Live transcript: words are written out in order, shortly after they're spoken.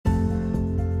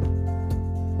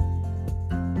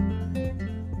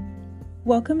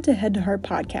Welcome to Head to Heart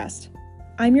Podcast.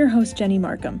 I'm your host, Jenny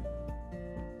Markham.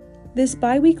 This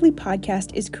bi-weekly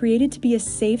podcast is created to be a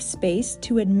safe space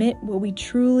to admit what we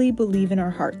truly believe in our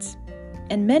hearts.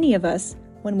 And many of us,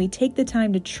 when we take the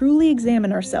time to truly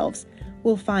examine ourselves,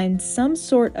 will find some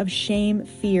sort of shame,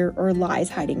 fear, or lies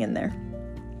hiding in there.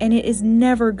 And it is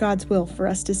never God's will for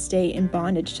us to stay in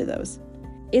bondage to those.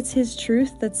 It's His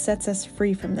truth that sets us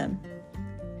free from them.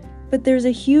 But there's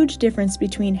a huge difference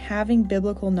between having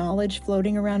biblical knowledge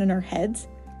floating around in our heads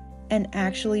and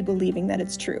actually believing that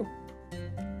it's true.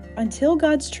 Until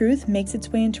God's truth makes its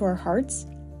way into our hearts,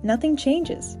 nothing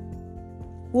changes.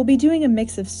 We'll be doing a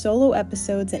mix of solo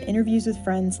episodes and interviews with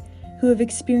friends who have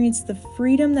experienced the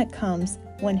freedom that comes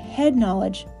when head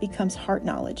knowledge becomes heart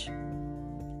knowledge.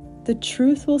 The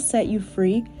truth will set you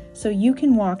free so you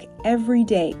can walk every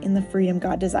day in the freedom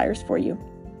God desires for you.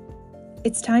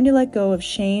 It's time to let go of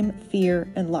shame,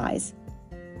 fear, and lies.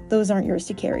 Those aren't yours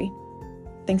to carry.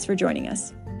 Thanks for joining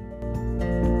us.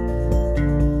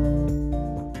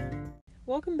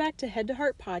 Welcome back to Head to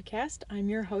Heart Podcast. I'm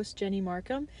your host, Jenny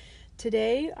Markham.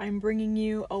 Today, I'm bringing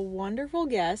you a wonderful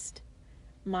guest,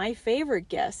 my favorite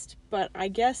guest, but I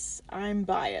guess I'm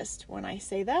biased when I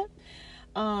say that.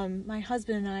 My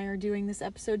husband and I are doing this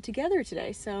episode together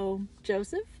today. So,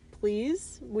 Joseph,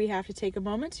 please, we have to take a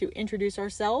moment to introduce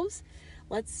ourselves.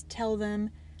 Let's tell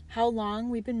them how long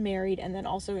we've been married and then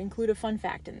also include a fun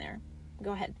fact in there.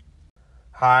 Go ahead.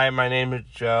 Hi, my name is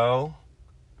Joe,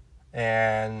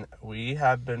 and we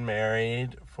have been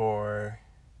married for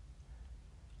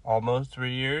almost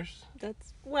 3 years.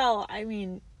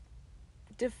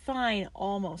 Define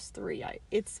almost 3.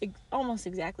 It's almost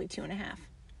exactly 2.5.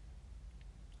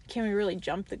 Can we really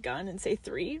jump the gun and say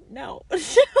 3? No.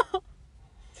 It's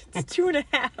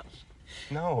 2.5.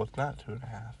 No, it's not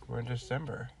 2.5. We're in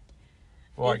December.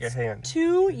 Well, it's hang on.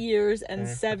 2 years and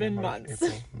 7 months.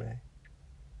 April, May.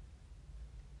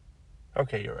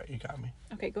 Okay, you're right. You got me.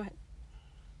 Okay, go ahead.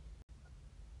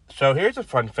 So here's a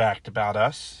fun fact about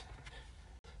us.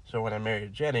 So when I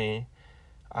married Jenny,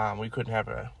 we couldn't have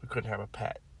a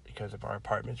pet because of our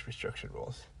apartment's restriction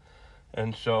rules.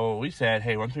 And so we said,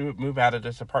 hey, once we move out of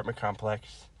this apartment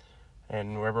complex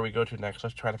and wherever we go to next,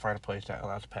 let's try to find a place that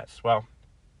allows pets. Well,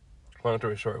 long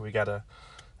story short, we got a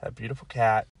beautiful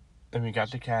cat, and we got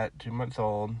the cat 2 months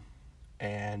old,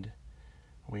 and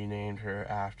we named her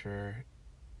after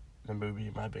the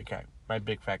movie My Big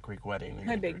Fat Greek Wedding.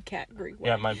 My Big Cat Greek Wedding.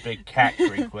 Yeah, My Big Cat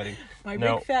Greek Wedding.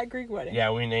 Big Fat Greek Wedding. Yeah,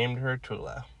 we named her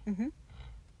Tula. Mm-hmm.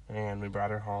 And we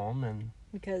brought her home, and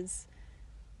because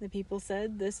the people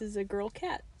said this is a girl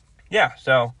cat. Yeah,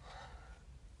 so,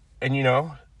 and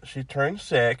she turned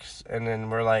 6, and then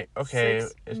we're like, okay.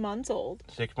 6 months old.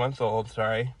 6 months old,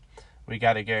 sorry. We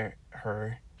got to get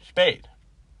her spayed.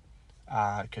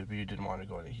 Because we didn't want to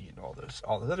go in the heat and all those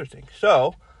other things.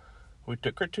 So, we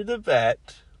took her to the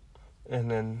vet,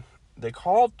 and then they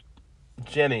called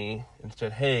Jenny and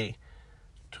said, hey,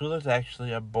 Tula's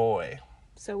actually a boy.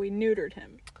 So we neutered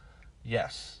him.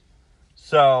 Yes.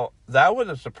 So, that was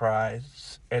a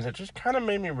surprise, and it just kind of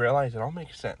made me realize it all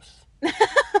makes sense. Yeah.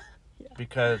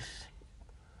 Because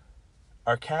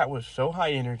our cat was so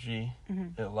high energy,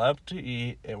 mm-hmm. It loved to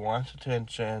eat, it wants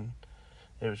attention,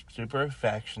 it was super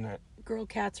affectionate. Girl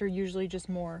cats are usually just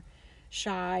more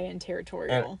shy and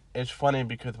territorial. And it's funny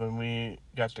because when we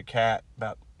got the cat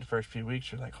about the first few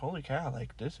weeks, you're like, holy cow,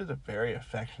 like this is a very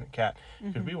affectionate cat.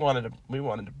 Because mm-hmm. we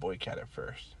wanted a boy cat at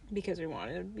first. Because we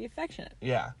wanted to be affectionate.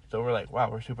 Yeah. So we're like, wow,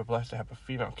 we're super blessed to have a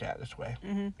female cat this way.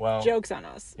 Mm-hmm. Well, joke's on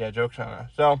us. Yeah, joke's on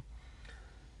us. So,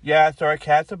 yeah, so our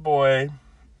cat's a boy,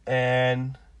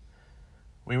 and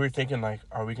we were thinking, like,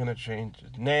 are we going to change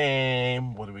his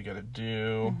name? What are we going to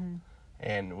do? Mm-hmm.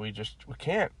 And we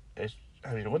can't.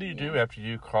 What do you do after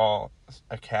you call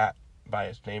a cat by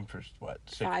its name for,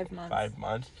 5 months? 5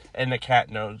 months, and the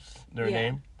cat knows their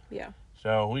name? Yeah.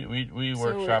 So we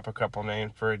workshop a couple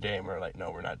names for a day, and we're like, no,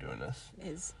 we're not doing this.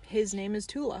 His name is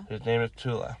Tula. His name is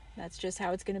Tula. That's just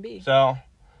how it's going to be. So,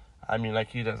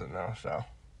 he doesn't know, so.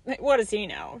 What does he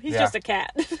know? He's just a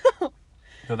cat.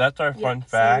 So that's our fun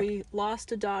fact. So we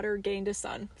lost a daughter, gained a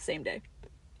son, same day.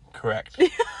 Correct.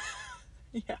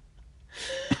 Yeah.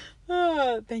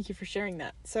 Thank you for sharing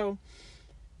that. So,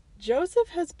 Joseph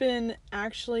has been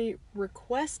actually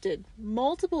requested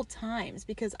multiple times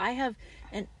because I have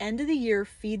an end of the year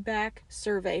feedback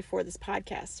survey for this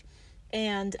podcast.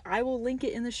 And I will link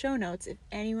it in the show notes if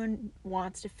anyone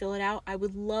wants to fill it out. I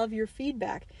would love your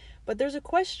feedback. But there's a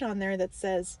question on there that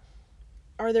says,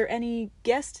 are there any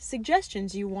guest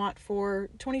suggestions you want for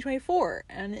 2024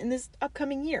 and in this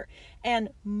upcoming year? And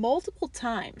multiple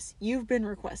times you've been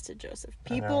requested, Joseph.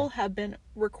 People have been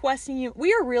requesting you.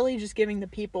 We are really just giving the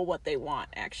people what they want,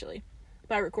 actually,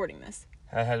 by recording this.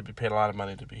 I had to be paid a lot of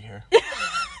money to be here.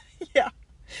 Yeah,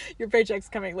 your paycheck's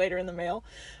coming later in the mail.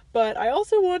 But I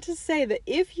also want to say that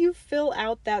if you fill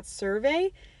out that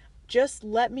survey, just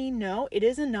let me know. It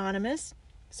is anonymous.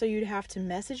 So you'd have to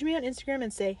message me on Instagram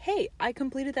and say, hey, I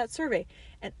completed that survey.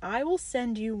 And I will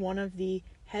send you one of the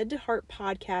Head to Heart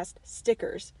podcast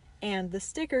stickers. And the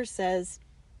sticker says,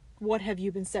 what have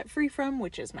you been set free from?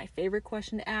 Which is my favorite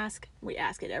question to ask. We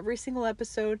ask it every single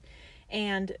episode.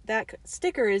 And that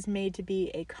sticker is made to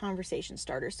be a conversation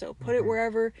starter. So put it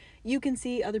wherever you can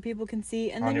see, other people can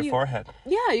see. And on then your forehead.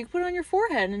 Yeah, you can put it on your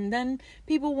forehead. And then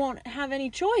people won't have any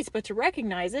choice but to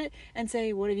recognize it and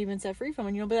say, what have you been set free from?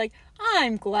 And you'll be like,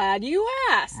 I'm glad you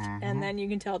asked. And then you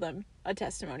can tell them a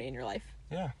testimony in your life.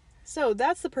 Yeah. So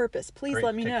that's the purpose. Please Great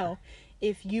let me sticker. know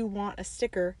if you want a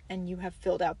sticker and you have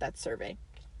filled out that survey.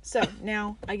 So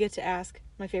now I get to ask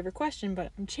my favorite question,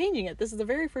 but I'm changing it. This is the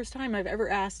very first time I've ever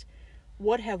asked,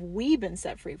 what have we been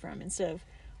set free from, instead of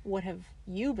what have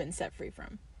you been set free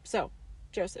from? So,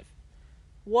 Joseph,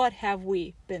 what have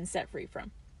we been set free from?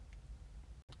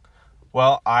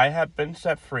 Well, I have been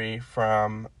set free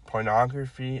from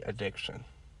pornography addiction.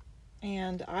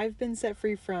 And I've been set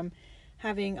free from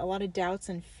having a lot of doubts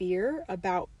and fear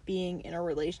about being in a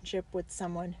relationship with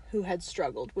someone who had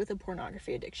struggled with a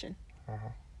pornography addiction.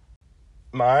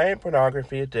 My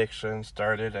pornography addiction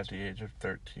started at the age of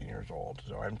 13 years old.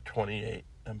 So I'm 28.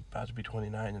 I'm about to be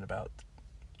 29 in about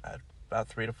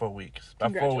 3 to 4 weeks.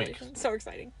 About 4 weeks. Congratulations. So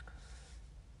exciting.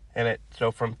 And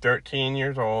so from 13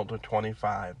 years old to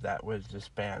 25, that was the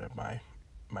span of my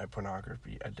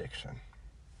pornography addiction.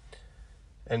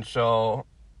 And so,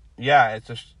 yeah,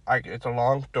 it's a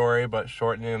long story, but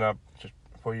shortening it up just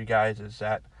for you guys is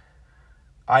that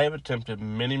I have attempted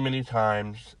many, many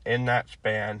times in that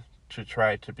span to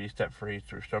try to be set free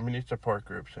through so many support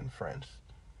groups and friends.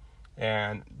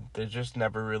 And they just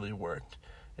never really worked.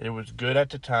 It was good at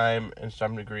the time in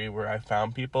some degree where I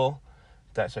found people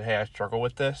that said, hey, I struggle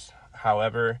with this.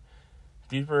 However,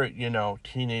 these were,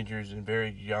 teenagers and very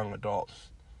young adults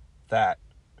that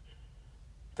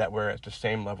were at the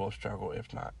same level of struggle,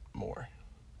 if not more.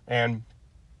 And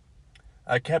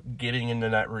I kept getting into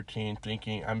that routine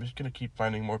thinking, I'm just going to keep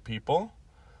finding more people.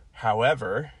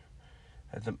 However,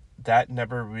 that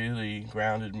never really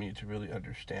grounded me to really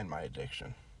understand my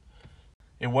addiction.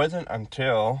 It wasn't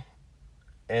until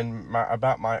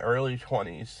about my early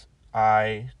 20s,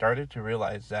 I started to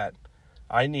realize that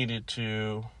I needed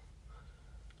to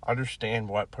understand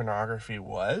what pornography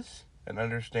was and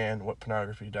understand what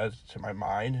pornography does to my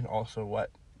mind and also what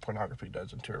pornography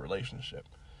does into a relationship.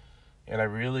 And I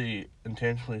really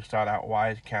intentionally sought out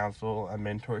wise counsel, a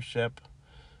mentorship,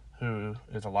 who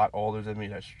is a lot older than me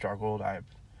that struggled. I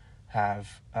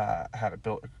have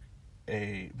built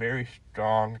a very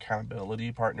strong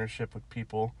accountability partnership with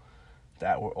people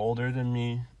that were older than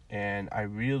me, and I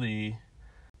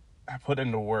put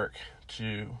in the work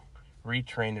to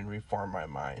retrain and reform my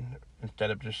mind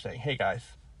instead of just saying, hey guys,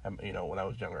 when I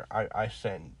was younger, I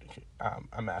sinned,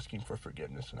 I'm asking for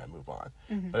forgiveness and I move on.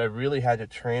 But I really had to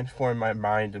transform my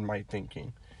mind and my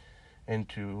thinking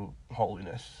into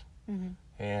holiness.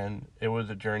 And it was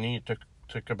a journey. It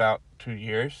took about 2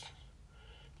 years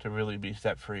to really be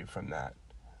set free from that.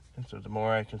 And so the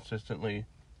more I consistently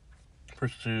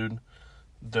pursued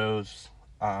those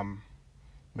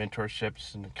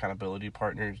mentorships and accountability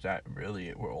partners that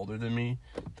really were older than me,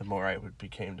 the more I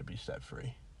became to be set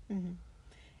free.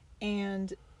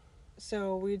 And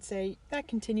so we'd say that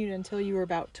continued until you were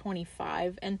about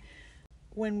 25. And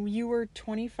when you were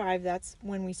 25, that's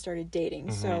when we started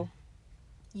dating. So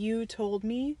you told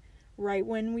me right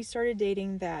when we started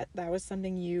dating that was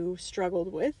something you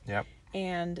struggled with. Yep.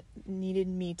 And needed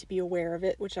me to be aware of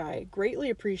it, which I greatly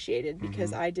appreciated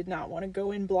because I did not want to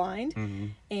go in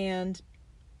blind. And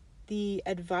the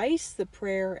advice, the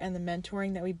prayer, and the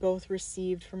mentoring that we both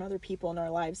received from other people in our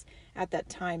lives at that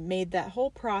time made that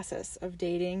whole process of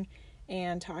dating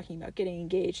and talking about getting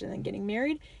engaged and then getting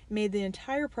married, made the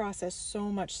entire process so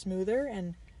much smoother.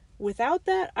 And without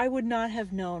that, I would not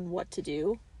have known what to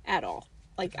do at all.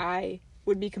 Like, I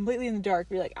would be completely in the dark,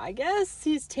 be like, I guess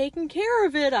he's taking care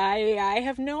of it. I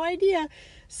have no idea.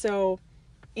 So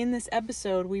in this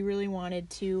episode, we really wanted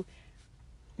to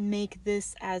make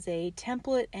this as a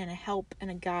template and a help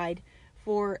and a guide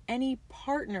for any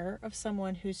partner of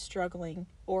someone who's struggling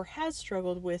or has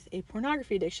struggled with a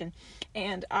pornography addiction.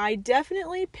 And I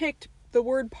definitely picked the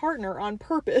word partner on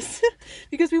purpose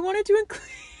because we wanted to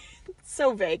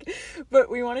so vague. But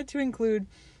we wanted to include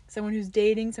someone who's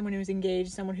dating, someone who's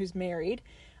engaged, someone who's married.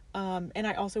 And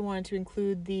I also wanted to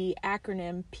include the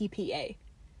acronym PPA.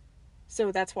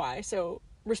 So that's why. So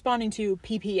responding to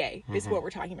PPA is what we're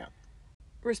talking about.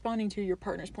 Responding to your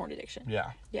partner's porn addiction.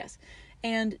 Yeah. Yes.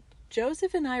 And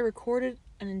Joseph and I recorded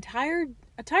an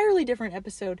entirely different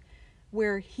episode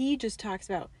where he just talks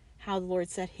about how the Lord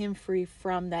set him free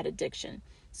from that addiction.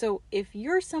 So if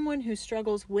you're someone who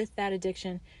struggles with that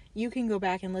addiction, you can go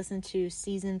back and listen to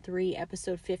season 3,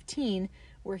 episode 15,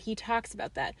 where he talks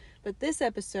about that. But this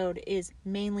episode is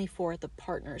mainly for the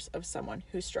partners of someone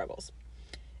who struggles.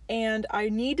 And I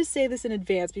need to say this in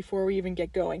advance before we even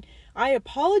get going. I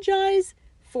apologize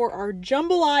for our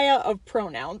jambalaya of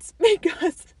pronouns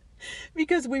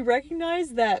because we recognize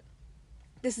that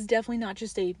this is definitely not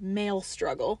just a male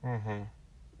struggle. Mm-hmm.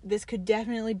 This could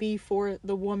definitely be for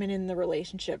the woman in the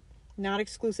relationship, not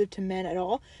exclusive to men at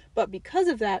all. But because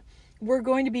of that, we're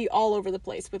going to be all over the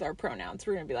place with our pronouns.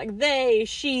 We're going to be like they,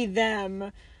 she,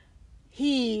 them,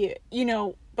 he,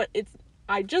 but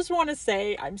I just want to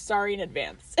say I'm sorry in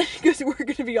advance because we're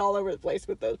going to be all over the place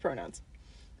with those pronouns.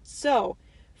 So,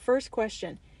 first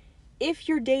question. If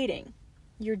you're dating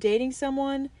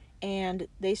someone and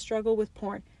they struggle with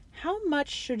porn, how much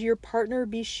should your partner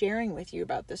be sharing with you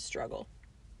about this struggle?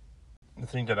 The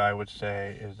thing that I would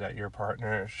say is that your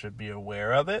partner should be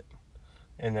aware of it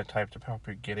and the types of help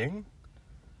you're getting,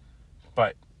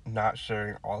 but not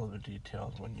sharing all of the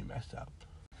details when you mess up.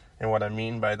 And what I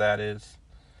mean by that is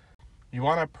you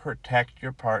want to protect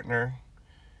your partner,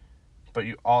 but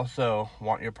you also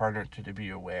want your partner to be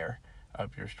aware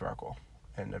of your struggle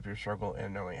and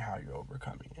knowing how you're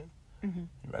overcoming it. Mm-hmm.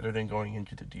 Rather than going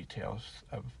into the details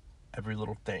of every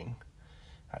little thing,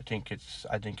 I think it's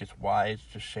wise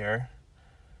to share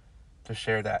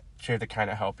the kind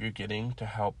of help you're getting to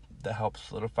help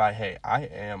solidify, hey, I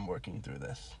am working through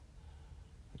this.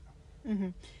 Mm-hmm.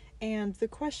 And the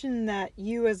question that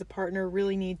you as a partner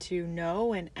really need to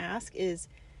know and ask is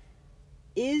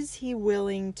he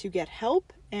willing to get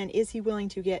help, and is he willing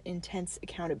to get intense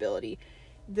accountability?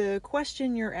 The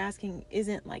question you're asking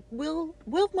isn't like, will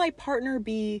my partner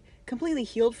be completely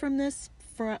healed from this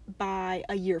by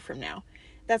a year from now?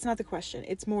 That's not the question.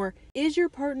 It's more, is your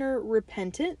partner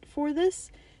repentant for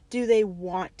this? Do they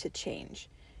want to change?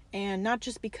 And not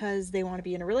just because they want to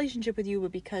be in a relationship with you,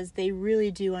 but because they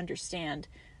really do understand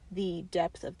the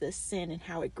depth of this sin and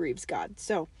how it grieves God.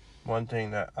 So, one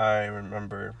thing that I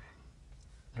remember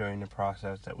during the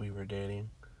process that we were dating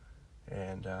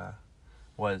and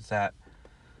was that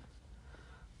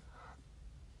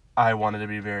I wanted to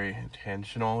be very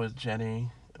intentional with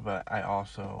Jenny, but I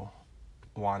also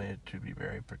wanted to be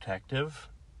very protective,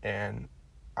 and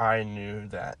I knew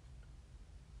that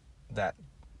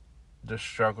the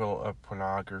struggle of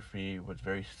pornography was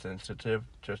very sensitive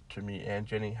just to me and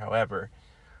Jenny. However,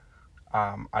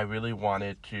 I really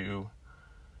wanted to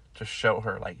show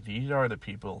her, like, these are the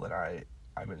people that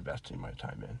I'm investing my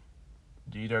time in.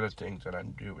 These are the things that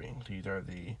I'm doing. These are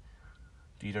the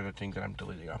things that I'm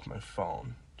deleting off my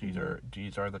phone. These are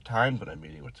the times when I'm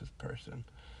meeting with this person.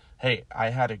 Hey, I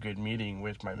had a good meeting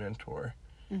with my mentor,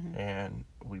 and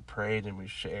we prayed and we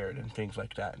shared and things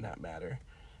like that in that matter.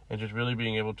 And just really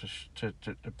being able to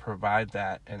provide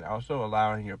that, and also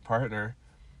allowing your partner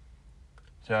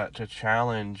to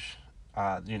challenge,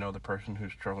 the person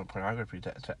who's struggling with pornography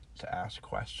to ask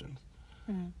questions.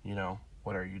 Mm-hmm.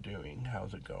 What are you doing?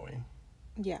 How's it going?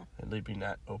 Yeah. And leaving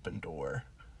that open door.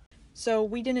 So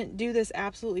we didn't do this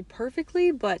absolutely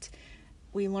perfectly, but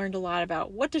we learned a lot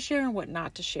about what to share and what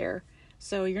not to share.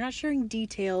 So you're not sharing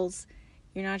details.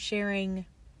 You're not sharing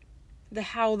the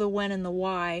how, the when, and the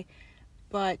why.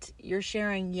 But you're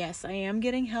sharing, yes, I am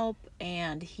getting help,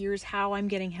 and here's how I'm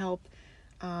getting help.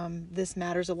 This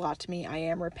matters a lot to me. I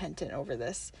am repentant over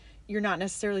this. You're not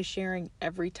necessarily sharing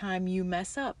every time you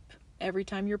mess up, every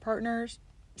time your partner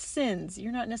sins.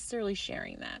 You're not necessarily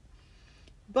sharing that.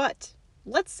 But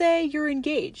let's say you're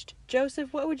engaged.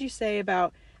 Joseph, what would you say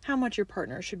about how much your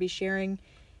partner should be sharing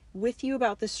with you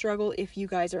about this struggle if you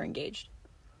guys are engaged?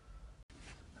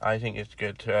 I think it's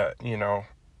good to,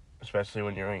 especially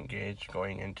when you're engaged,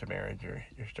 going into marriage,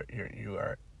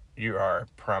 you are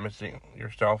promising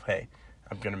yourself, hey,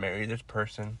 I'm going to marry this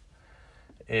person.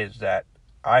 Is that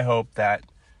I hope that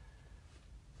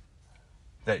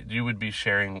you would be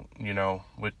sharing,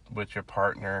 with your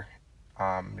partner,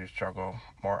 your struggle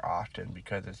more often,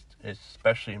 because it's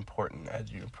especially important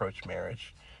as you approach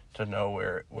marriage to know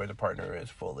where the partner is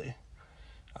fully.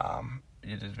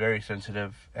 It is very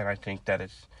sensitive, and I think that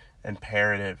it's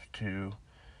imperative to,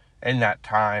 in that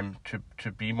time,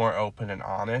 to be more open and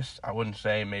honest. I wouldn't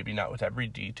say maybe not with every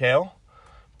detail,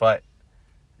 But,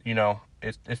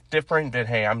 it's different than,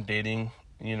 hey, I'm dating,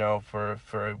 for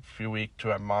a few weeks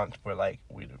to a month, where like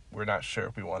we're not sure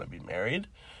if we want to be married.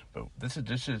 But this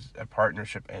is a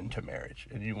partnership into marriage,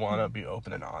 and you want to be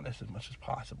open and honest as much as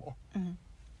possible. Mm-hmm.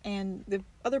 And the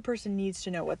other person needs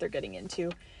to know what they're getting into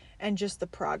and just the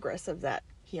progress of that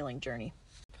healing journey.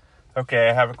 Okay,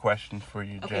 I have a question for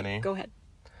you, Jenny. Okay, go ahead.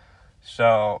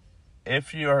 So,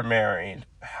 if you are married,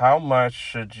 how much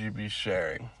should you be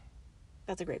sharing?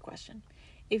 That's a great question.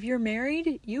 If you're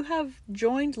married, you have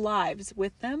joined lives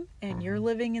with them and you're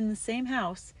living in the same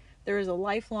house. There is a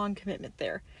lifelong commitment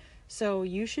there. So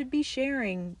you should be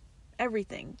sharing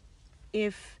everything.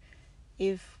 If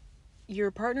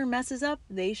your partner messes up,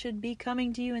 they should be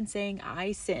coming to you and saying,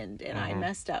 I sinned and I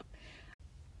messed up.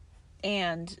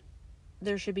 And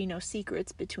there should be no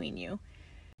secrets between you.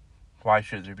 Why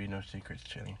should there be no secrets,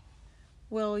 Jenny?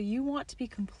 Well, you want to be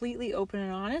completely open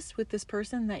and honest with this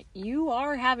person that you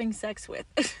are having sex with.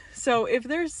 So if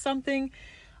there's something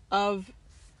of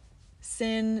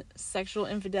sin, sexual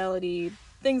infidelity,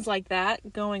 things like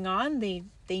that going on, they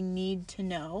need to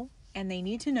know. And they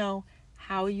need to know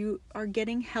how you are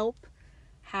getting help.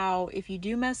 How, if you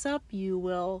do mess up, you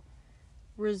will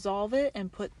resolve it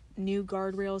and put new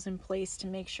guardrails in place to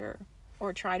make sure,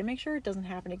 or try to make sure it doesn't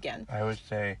happen again. I would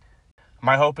say,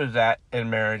 my hope is that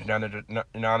in marriage, none of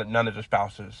the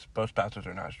spouses, both spouses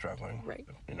are not struggling. Right.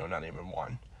 Not even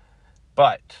one.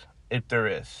 But if there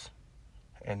is,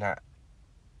 and that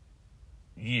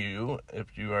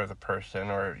if you are the person,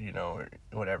 or, or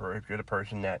whatever, if you're the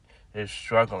person that is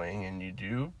struggling and you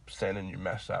do sin and you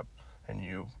mess up and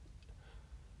you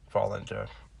fall into,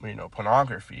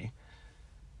 pornography,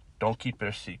 don't keep it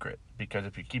a secret. Because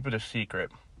if you keep it a secret,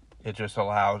 it just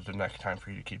allows the next time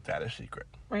for you to keep that a secret.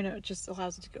 Right now, it just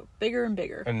allows it to go bigger and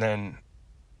bigger. And then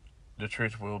the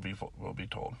truth will be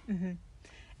told. Mm-hmm.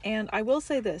 And I will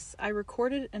say this. I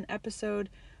recorded an episode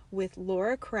with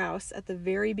Laura Krause at the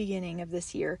very beginning of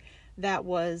this year that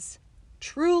was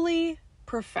truly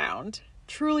profound,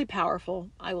 truly powerful.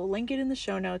 I will link it in the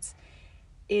show notes.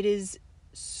 It is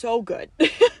so good.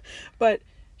 But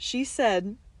she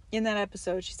said in that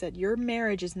episode, she said, your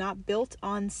marriage is not built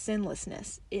on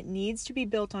sinlessness. It needs to be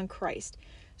built on Christ.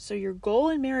 So your goal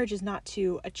in marriage is not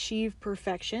to achieve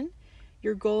perfection.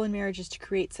 Your goal in marriage is to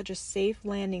create such a safe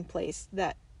landing place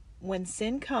that when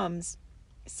sin comes,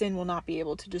 sin will not be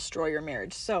able to destroy your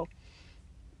marriage. So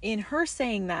in her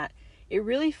saying that, it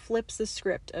really flips the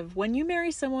script of when you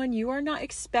marry someone, you are not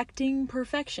expecting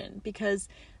perfection, because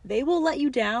they will let you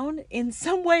down in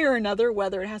some way or another,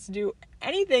 whether it has to do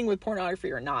anything with pornography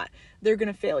or not. They're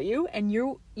going to fail you, and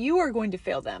you are going to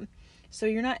fail them. So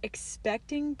you're not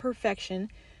expecting perfection,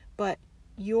 but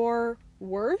your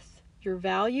worth, your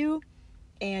value,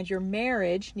 and your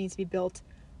marriage needs to be built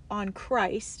on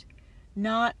Christ,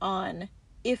 not on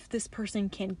if this person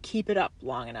can keep it up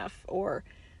long enough, or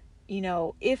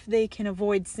if they can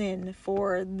avoid sin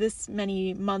for this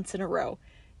many months in a row.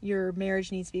 Your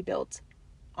marriage needs to be built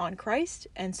on Christ.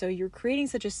 And so you're creating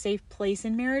such a safe place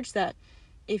in marriage that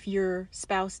if your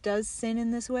spouse does sin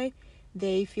in this way,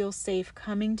 they feel safe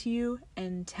coming to you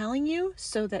and telling you,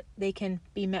 so that they can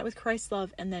be met with Christ's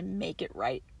love and then make it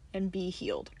right and be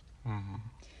healed. Mm-hmm.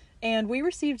 And we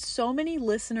received so many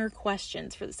listener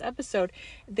questions for this episode.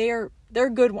 They're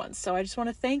good ones. So I just want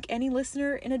to thank any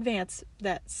listener in advance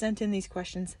that sent in these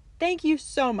questions. Thank you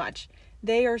so much.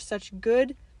 They are such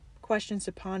good questions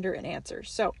to ponder and answer.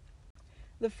 So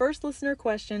the first listener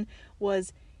question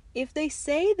was, if they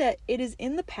say that it is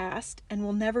in the past and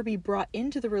will never be brought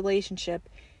into the relationship,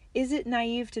 is it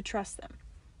naive to trust them?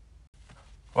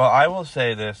 Well, I will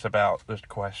say this about this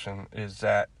question is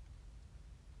that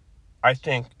I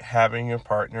think having your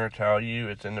partner tell you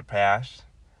it's in the past,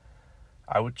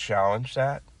 I would challenge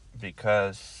that,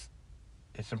 because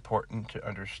it's important to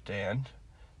understand,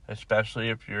 especially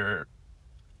if you're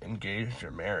engaged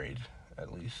or married,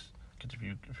 at least. Because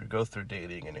if you go through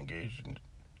dating and engaged and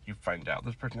you find out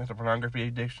this person has a pornography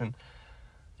addiction,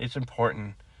 it's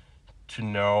important to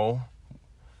know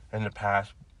in the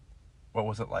past, what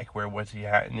was it like, where was he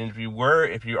at, and if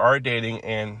you are dating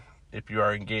and if you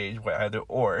are engaged, either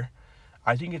or,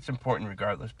 I think it's important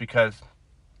regardless, because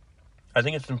I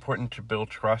think it's important to build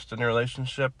trust in a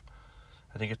relationship.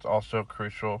 I think it's also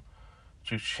crucial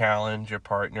to challenge your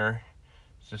partner,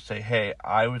 to say, hey,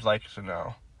 I would like to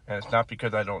know. And it's not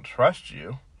because I don't trust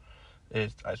you.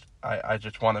 I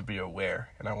just want to be aware,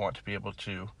 and I want to be able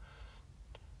to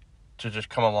just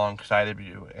come alongside of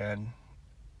you and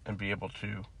be able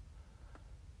to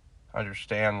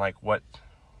understand like what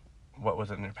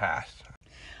was in your past.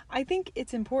 I think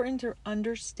it's important to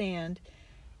understand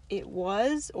it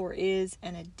was or is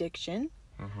an addiction.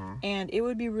 And it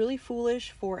would be really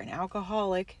foolish for an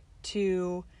alcoholic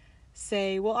to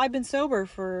say, well, I've been sober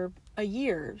for a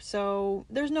year, so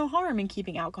there's no harm in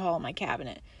keeping alcohol in my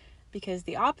cabinet. Because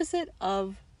the opposite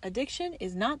of addiction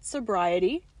is not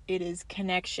sobriety, it is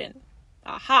connection.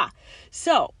 Aha!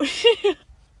 So,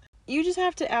 you just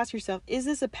have to ask yourself, is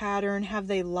this a pattern? Have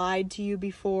they lied to you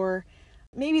before?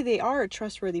 Maybe they are a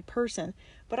trustworthy person,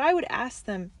 but I would ask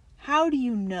them, how do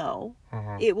you know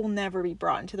it will never be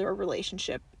brought into their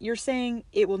relationship? You're saying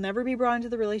it will never be brought into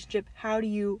the relationship. How do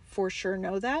you for sure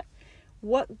know that?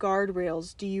 What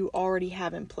guardrails do you already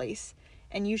have in place?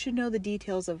 And you should know the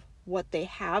details of what they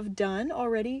have done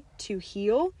already to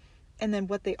heal, and then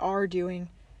what they are doing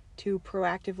to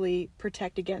proactively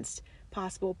protect against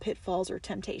possible pitfalls or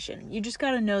temptation. You just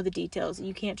got to know the details.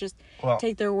 You can't just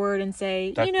take their word and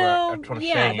say,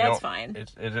 that's fine.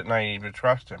 Is it naive to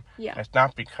trust him? Yeah. It's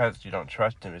not because you don't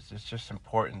trust him. It's just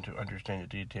important to understand the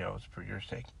details for your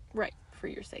sake. Right, for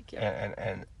your sake, yeah.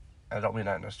 And I don't mean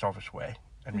that in a selfish way.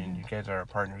 I mean, you guys are a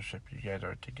partnership. You guys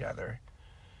are together.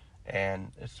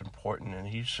 And it's important, and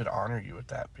he should honor you with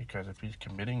that, because if he's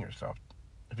committing yourself,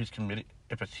 if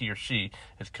it's he or she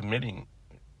is committing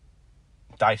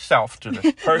thyself to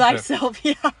this person. Thyself,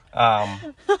 yeah.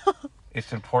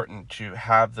 It's important to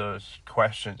have those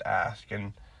questions asked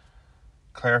and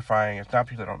clarifying. It's not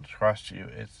because I don't trust you.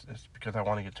 It's because I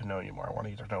want to get to know you more. I want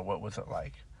to get to know what was it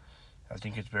like. I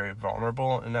think it's very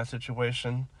vulnerable in that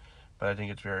situation, but I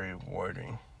think it's very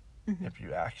rewarding if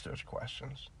you ask those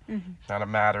questions. It's not a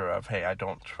matter of, hey, I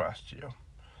don't trust you.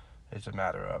 It's a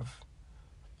matter of,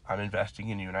 I'm investing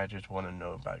in you, and I just want to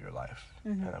know about your life,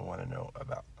 and I want to know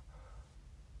about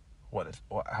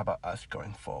how about us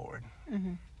going forward.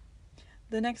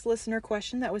 The next listener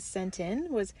question that was sent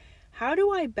in was, how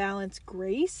do I balance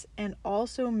grace and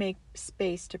also make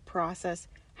space to process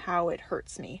how it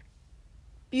hurts me?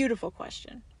 Beautiful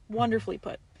question. Wonderfully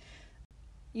put.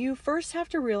 You first have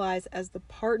to realize, as the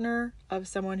partner of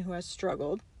someone who has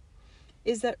struggled,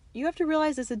 is that you have to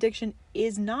realize this addiction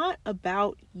is not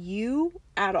about you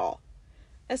at all.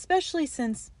 Especially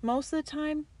since most of the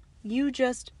time, you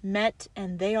just met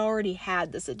and they already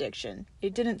had this addiction.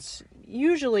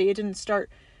 Usually it didn't start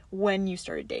when you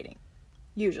started dating.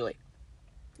 Usually.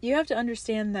 You have to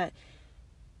understand that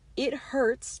it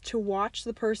hurts to watch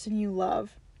the person you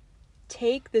love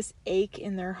take this ache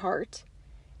in their heart,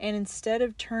 and instead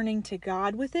of turning to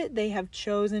God with it, they have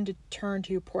chosen to turn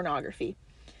to pornography.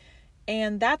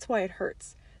 And that's why it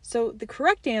hurts. So the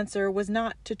correct answer was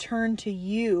not to turn to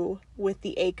you with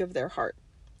the ache of their heart,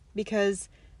 because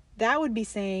that would be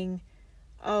saying,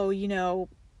 oh,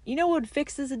 what would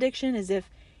fix this addiction is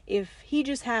if he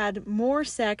just had more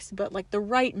sex, but like the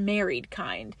right married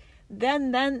kind,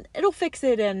 then it'll fix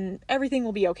it and everything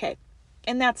will be okay.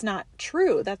 And that's not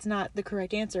true. That's not the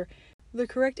correct answer. The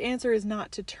correct answer is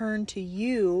not to turn to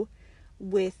you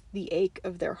with the ache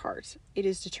of their heart. It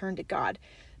is to turn to God,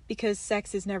 because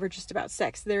sex is never just about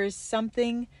sex. There is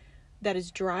something that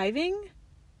is driving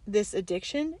this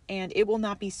addiction, and it will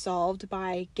not be solved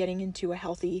by getting into a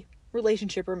healthy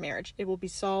relationship or marriage. It will be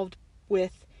solved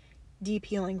with deep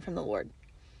healing from the Lord.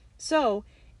 So,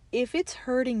 if it's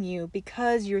hurting you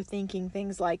because you're thinking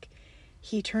things like,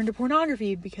 he turned to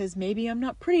pornography because maybe I'm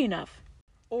not pretty enough,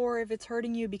 or if it's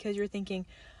hurting you because you're thinking,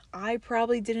 I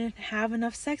probably didn't have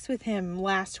enough sex with him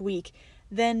last week,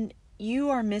 then you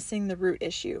are missing the root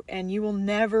issue, and you will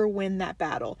never win that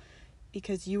battle,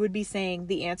 because you would be saying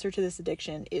the answer to this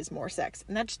addiction is more sex,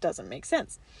 and that just doesn't make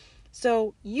sense.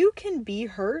 So you can be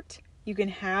hurt, you can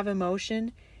have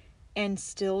emotion, and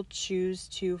still choose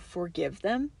to forgive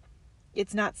them.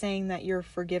 It's not saying that your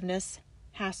forgiveness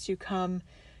has to come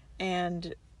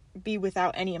and be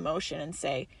without any emotion and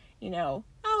say,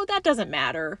 oh, that doesn't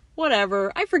matter,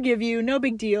 whatever, I forgive you, no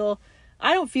big deal,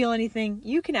 I don't feel anything.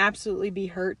 You can absolutely be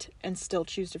hurt and still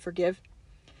choose to forgive.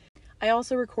 I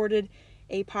also recorded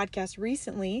a podcast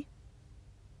recently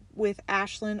with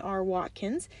Ashlyn R.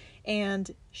 Watkins,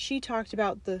 and she talked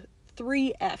about the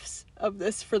 3 F's of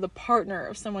this for the partner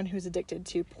of someone who's addicted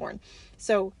to porn.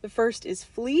 So the first is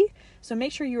flee. So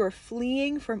make sure you are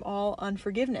fleeing from all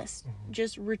unforgiveness.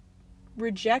 Just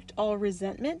reject all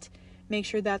resentment. Make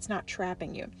sure that's not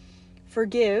trapping you.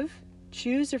 Forgive.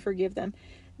 Choose to forgive them.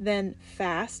 Then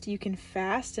fast. You can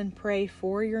fast and pray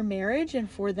for your marriage and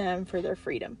for them, for their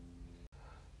freedom.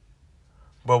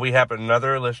 Well, we have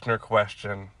another listener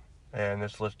question, and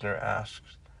this listener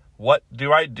asks, what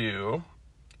do I do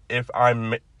if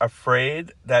I'm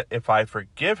afraid that if I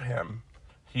forgive him,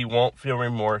 he won't feel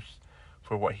remorse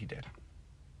for what he did?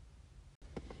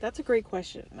 That's a great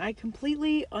question. I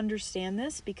completely understand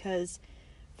this, because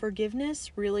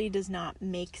forgiveness really does not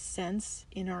make sense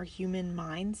in our human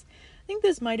minds. I think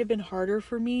this might have been harder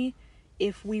for me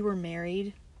if we were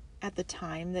married at the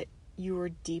time that you were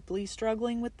deeply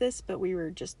struggling with this, but we were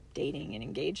just dating and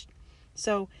engaged.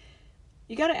 So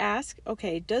you got to ask,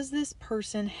 okay, does this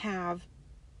person have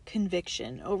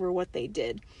conviction over what they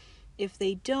did? If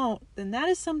they don't, then that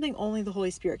is something only the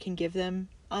Holy Spirit can give them.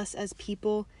 Us as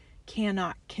people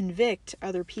cannot convict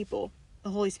other people. The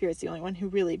Holy Spirit's the only one who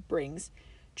really brings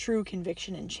true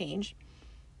conviction and change.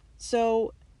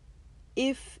 So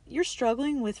if you're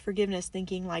struggling with forgiveness,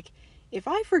 thinking like, if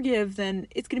I forgive, then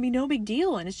it's going to be no big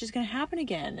deal and it's just going to happen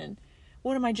again. And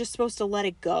what, am I just supposed to let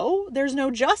it go? There's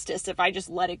no justice if I just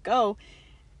let it go.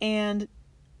 And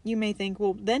you may think,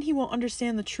 well, then he won't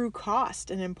understand the true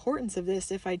cost and importance of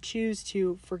this if I choose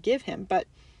to forgive him. But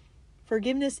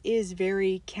forgiveness is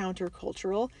very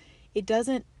countercultural. It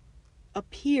doesn't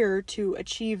appear to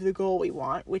achieve the goal we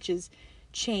want, which is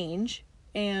change.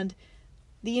 And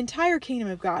the entire kingdom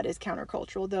of God is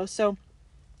countercultural, though. So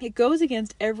it goes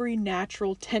against every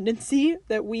natural tendency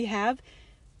that we have,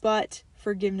 but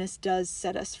forgiveness does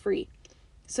set us free.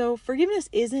 So forgiveness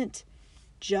isn't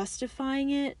justifying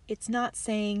it. It's not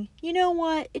saying, you know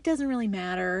what, it doesn't really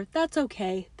matter. That's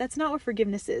okay. That's not what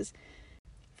forgiveness is.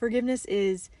 Forgiveness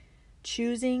is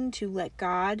choosing to let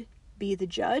God be the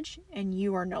judge, and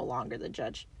you are no longer the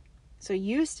judge. So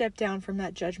you step down from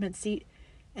that judgment seat,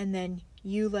 and then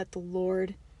you let the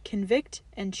Lord convict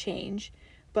and change,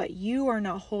 but you are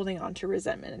not holding on to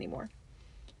resentment anymore.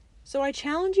 So I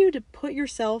challenge you to put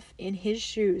yourself in his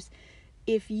shoes.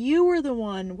 If you were the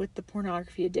one with the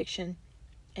pornography addiction,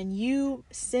 and you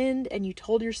sinned and you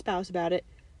told your spouse about it,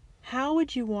 how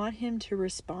would you want him to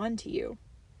respond to you?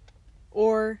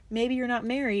 Or maybe you're not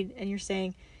married and you're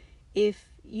saying, if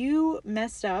you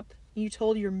messed up, you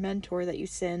told your mentor that you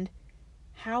sinned,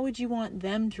 how would you want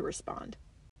them to respond?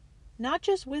 Not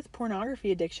just with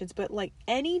pornography addictions, but like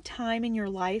any time in your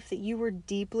life that you were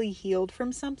deeply healed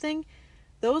from something,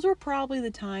 those were probably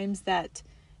the times that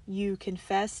you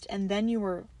confessed and then you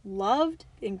were loved,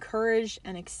 encouraged,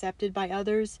 and accepted by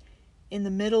others in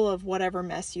the middle of whatever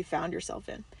mess you found yourself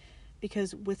in.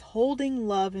 Because withholding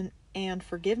love and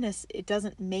forgiveness, it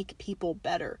doesn't make people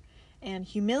better. And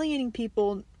humiliating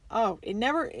people,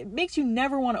 it makes you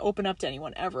never want to open up to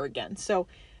anyone ever again. So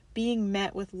being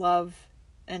met with love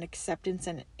and acceptance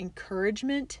and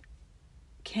encouragement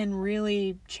can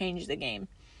really change the game.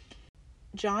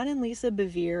 John and Lisa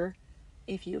Bevere,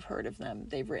 if you've heard of them,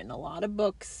 they've written a lot of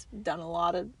books, done a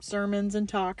lot of sermons and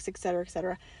talks, etc.,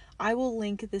 etc. I will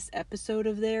link this episode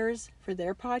of theirs for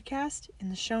their podcast in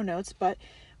the show notes. But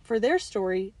for their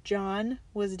story, John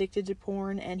was addicted to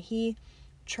porn and he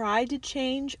tried to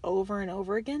change over and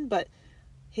over again, but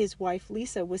his wife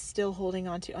Lisa was still holding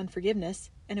on to unforgiveness.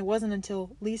 And it wasn't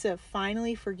until Lisa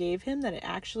finally forgave him that it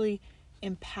actually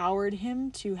empowered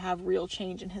him to have real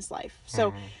change in his life.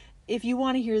 So if you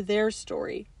want to hear their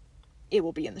story, it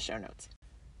will be in the show notes.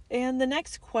 And the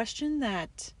next question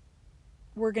that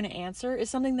we're going to answer is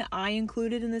something that I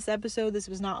included in this episode. This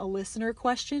was not a listener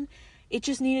question. It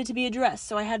just needed to be addressed,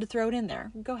 so I had to throw it in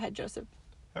there. Go ahead, Joseph.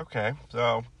 Okay,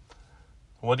 so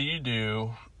what do you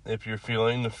do if you're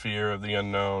feeling the fear of the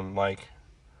unknown? Like,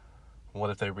 what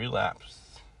if they relapse?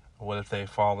 What if they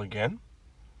fall again?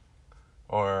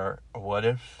 Or what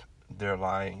if they're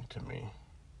lying to me?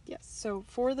 Yes, so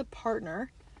for the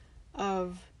partner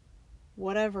of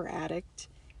whatever addict,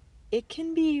 it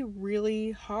can be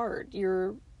really hard.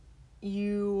 You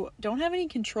don't have any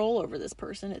control over this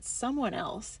person. It's someone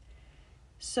else.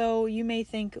 So you may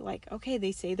think like, okay,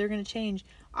 they say they're going to change.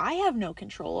 I have no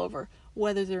control over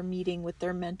whether they're meeting with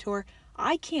their mentor.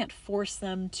 I can't force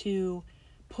them to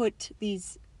put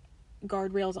these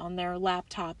guardrails on their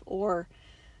laptop or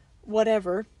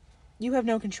whatever. You have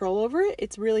no control over it.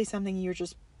 It's really something you're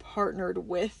just partnered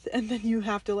with, and then you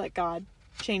have to let God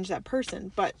change that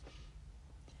person. But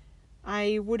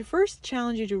I would first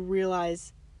challenge you to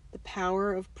realize the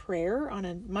power of prayer on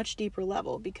a much deeper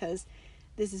level, because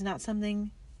this is not something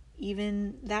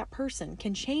even that person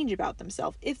can change about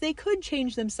themselves. If they could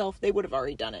change themselves, they would have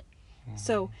already done it.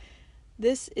 So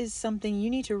this is something you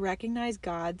need to recognize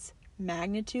God's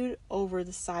magnitude over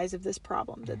the size of this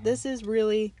problem. That this is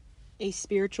really a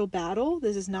spiritual battle.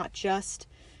 This is not just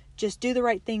do the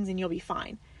right things and you'll be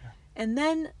fine. And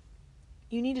then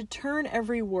you need to turn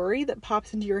every worry that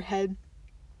pops into your head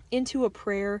into a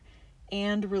prayer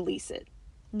and release it,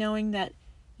 knowing that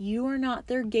you are not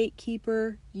their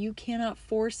gatekeeper. You cannot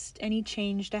force any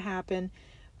change to happen,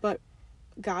 but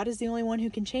God is the only one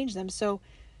who can change them. So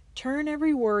turn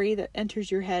every worry that enters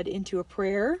your head into a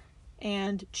prayer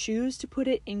and choose to put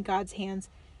it in God's hands.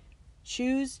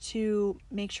 Choose to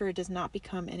make sure it does not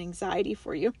become an anxiety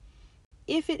for you.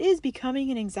 If it is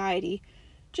becoming an anxiety,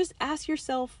 just ask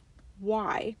yourself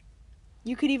why.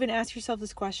 You could even ask yourself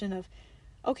this question of,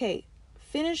 okay,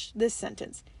 finish this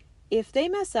sentence. If they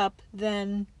mess up,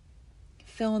 then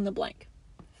fill in the blank.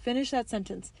 Finish that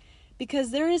sentence.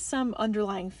 Because there is some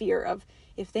underlying fear of,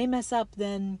 if they mess up,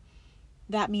 then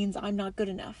that means I'm not good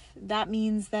enough. That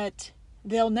means that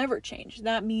they'll never change.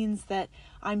 That means that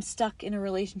I'm stuck in a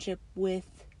relationship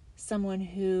with someone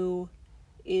who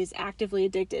is actively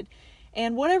addicted.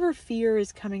 And whatever fear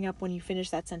is coming up when you finish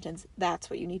that sentence, that's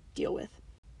what you need to deal with.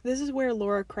 This is where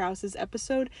Laura Krause's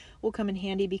episode will come in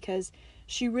handy, because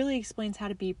she really explains how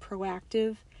to be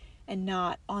proactive and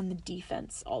not on the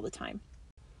defense all the time.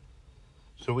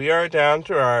 So we are down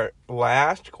to our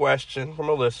last question from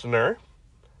a listener.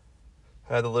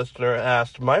 The listener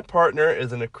asked, my partner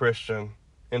isn't a Christian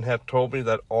and have told me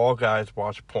that all guys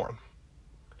watch porn.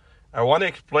 I want to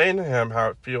explain to him how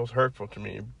it feels hurtful to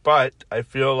me, but I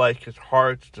feel like it's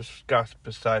hard to discuss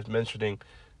besides mentioning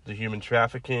the human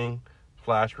trafficking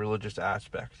 / religious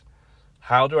aspects.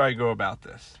 How do I go about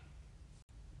this?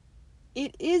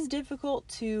 It is difficult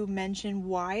to mention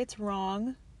why it's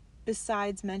wrong,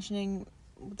 besides mentioning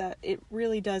that it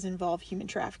really does involve human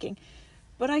trafficking.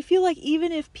 But I feel like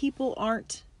even if people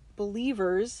aren't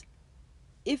believers,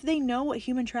 if they know what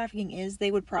human trafficking is,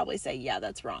 they would probably say, yeah,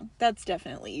 that's wrong. That's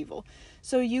definitely evil.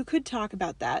 So you could talk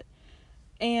about that.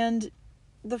 And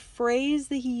the phrase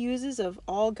that he uses of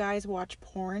all guys watch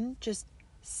porn just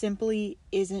simply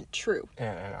isn't true.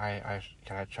 And I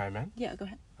can I chime in? Yeah, go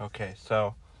ahead. Okay,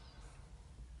 so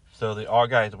the all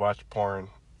guys watch porn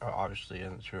obviously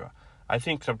isn't true. I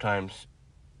think sometimes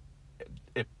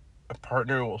if a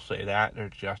partner will say that, they're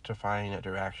justifying that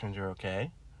their actions are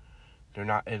okay. They're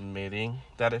not admitting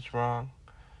that it's wrong,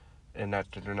 and that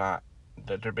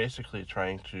they're basically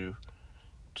trying to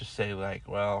say, like,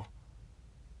 well,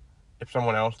 if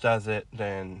someone else does it,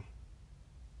 then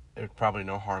there's probably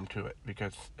no harm to it,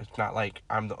 because it's not like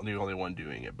I'm the only one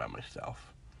doing it by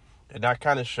myself. And that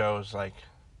kind of shows, like,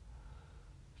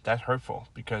 that's hurtful,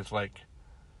 because, like,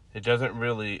 it doesn't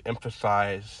really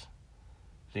emphasize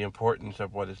the importance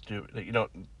of what it's doing. Like,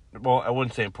 well, I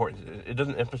wouldn't say importance. It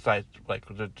doesn't emphasize, like,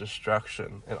 the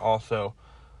destruction and also,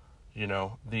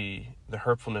 the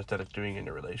hurtfulness that it's doing in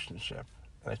the relationship.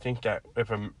 And I think that if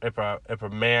a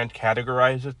man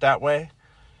categorizes it that way,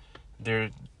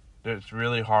 it's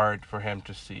really hard for him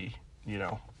to see,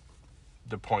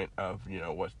 the point of,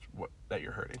 what that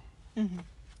you're hurting. Mm-hmm.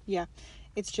 Yeah,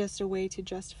 it's just a way to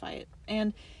justify it.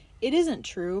 And it isn't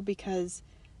true, because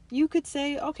you could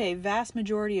say, okay, vast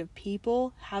majority of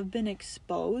people have been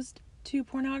exposed to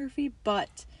pornography,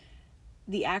 but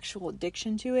the actual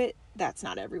addiction to it, that's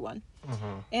not everyone.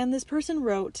 Mm-hmm. And this person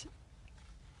wrote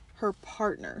her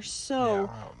partner. So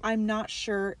I'm not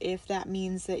sure if that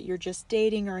means that you're just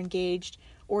dating or engaged,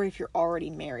 or if you're already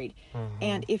married. Mm-hmm.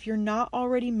 And if you're not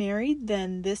already married,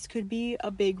 then this could be a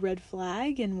big red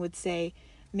flag and would say,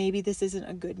 maybe this isn't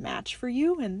a good match for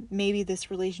you, and maybe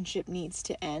this relationship needs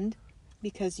to end,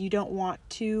 because you don't want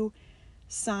to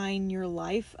sign your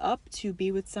life up to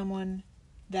be with someone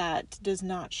that does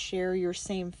not share your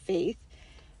same faith.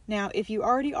 Now, if you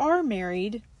already are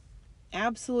married,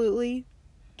 absolutely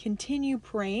continue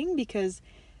praying, because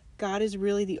God is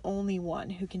really the only one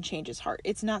who can change his heart.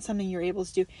 It's not something you're able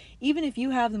to do. Even if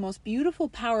you have the most beautiful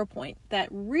PowerPoint that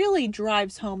really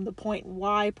drives home the point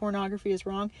why pornography is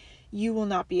wrong, you will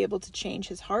not be able to change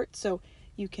his heart. So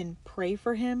you can pray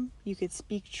for him, you could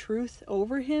speak truth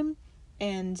over him,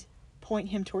 and point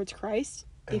him towards Christ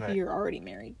you're already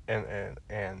married.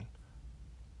 And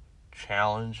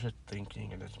challenge his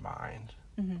thinking in his mind.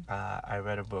 Mm-hmm. I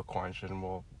read a book once, and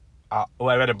we'll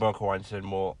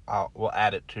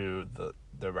add it to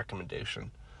the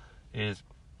recommendation. Is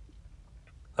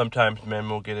sometimes men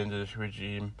will get into this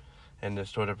regime and this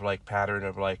sort of like pattern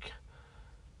of like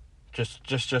just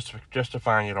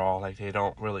justifying it all, like they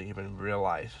don't really even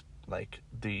realize like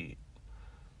the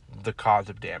cause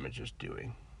of damage it's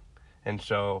doing. And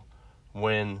so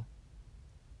when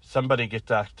somebody gets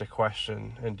asked a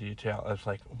question in detail, it's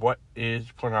like, what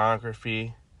is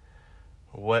pornography?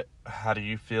 How do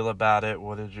you feel about it?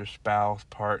 What does your spouse,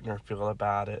 partner feel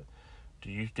about it? Do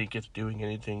you think it's doing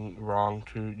anything wrong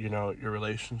to, your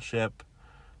relationship?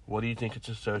 What do you think it's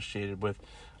associated with?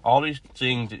 All these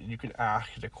things that you can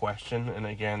ask the question. And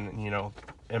again,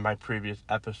 in my previous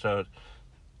episode,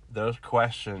 those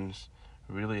questions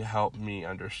really helped me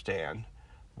understand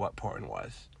what porn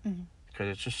was. Mm-hmm. Because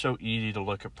it's just so easy to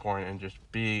look at porn and just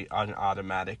be an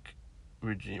automatic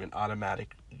regime, an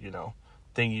automatic,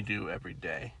 thing you do every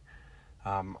day.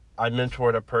 I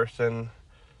mentored a person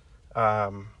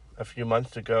a few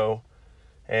months ago,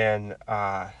 and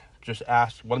just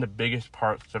asked one of the biggest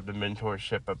parts of the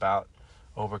mentorship about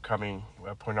overcoming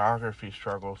a pornography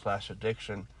struggle /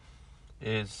 addiction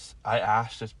is I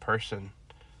asked this person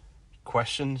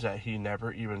questions that he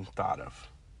never even thought of.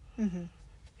 Mm-hmm.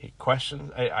 He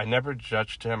questioned. I never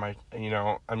judged him.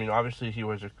 Obviously he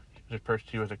was a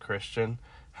Christian.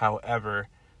 However,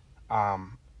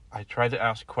 I tried to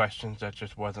ask questions that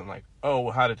just wasn't like,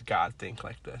 oh, how did God think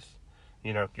like this?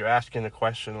 You're asking a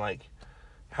question like,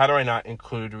 how do I not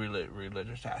include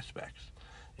religious aspects?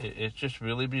 It's just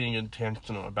really being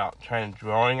intentional about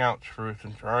drawing out truth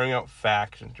and drawing out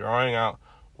facts and drawing out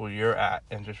where you're at,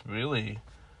 and just really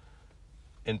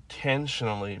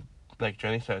intentionally, like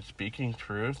Jenny said, speaking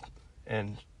truth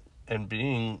and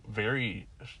being very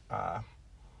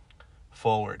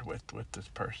forward with this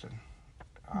person.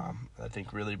 I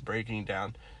think really breaking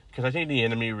down, because I think the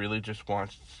enemy really just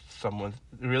wants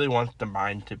the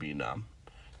mind to be numb,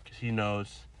 because he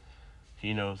knows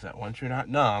that once you're not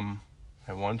numb,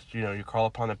 and once you call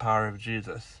upon the power of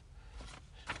Jesus,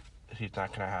 he's not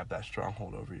going to have that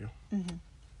stronghold over you. Mm-hmm.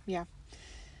 Yeah.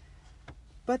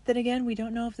 But then again, we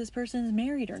don't know if this person is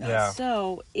married or not. Yeah.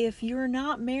 So if you're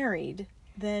not married,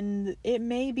 then it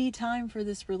may be time for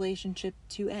this relationship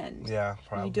to end. Yeah,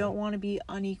 probably. You don't want to be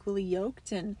unequally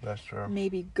yoked, and that's true.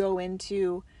 Maybe go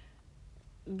into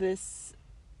this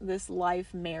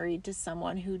life married to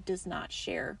someone who does not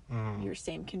share your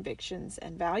same convictions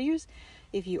and values.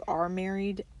 If you are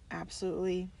married,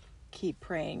 absolutely keep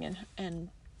praying and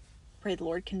pray the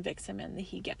Lord convicts him and that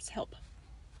he gets help.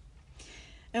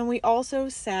 And we also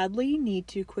sadly need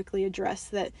to quickly address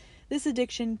that this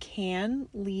addiction can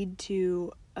lead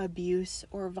to abuse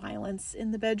or violence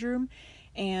in the bedroom.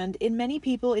 And in many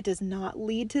people, it does not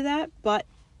lead to that, but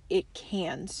it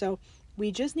can. So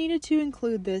we just needed to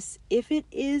include this. If it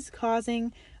is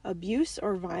causing abuse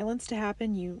or violence to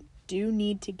happen, you do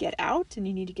need to get out and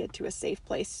you need to get to a safe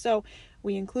place. So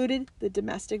we included the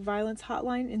domestic violence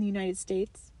hotline in the United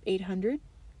States,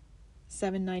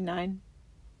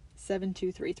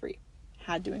 800-799-7233.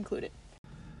 Had to include it.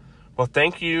 Well,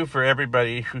 thank you for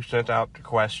everybody who sent out the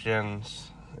questions.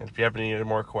 And if you have any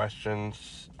more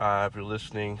questions, if you're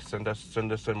listening, send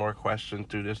us in more questions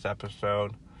through this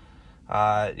episode.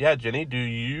 Jenny, do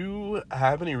you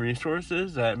have any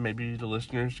resources that maybe the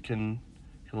listeners can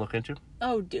look into?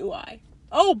 Oh, do I?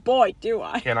 Oh boy, do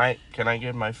I. Can I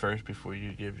give my first before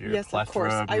you give your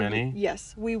plethora of many?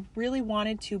 Yes, we really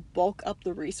wanted to bulk up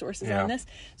the resources on this,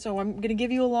 so I'm going to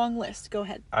give you a long list. Go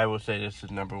ahead. I will say this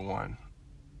is number one.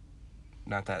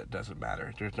 Not that it doesn't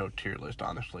matter. There's no tier list,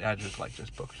 honestly. I just like this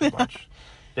book so much.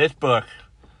 This book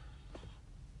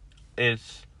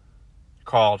is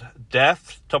called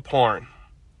Death to Porn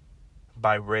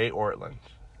by Ray Ortlund.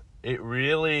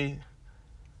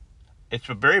 It's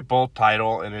a very bold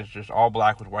title, and it's just all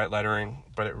black with white lettering,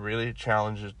 but it really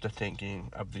challenges the thinking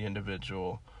of the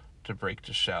individual to break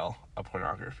the shell of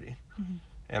pornography. Mm-hmm.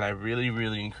 And I really,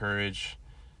 really encourage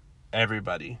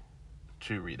everybody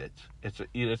to read it.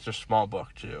 It's a small book,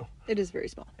 too. It is very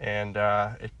small. And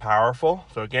it's powerful.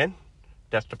 So again,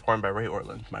 Death to Porn by Ray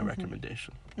Ortlund, my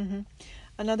recommendation. Mm-hmm.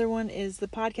 Another one is the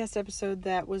podcast episode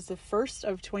that was the first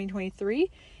of 2023.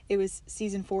 It was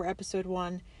season 4, episode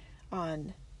 1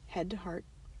 on Head to Heart.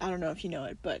 I don't know if you know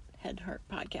it, but Head to Heart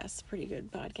podcast is a pretty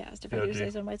good podcast, if I do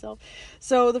say so myself.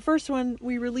 So the first one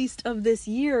we released of this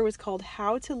year was called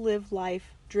How to Live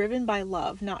Life Driven by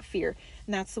Love, Not Fear.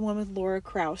 And that's the one with Laura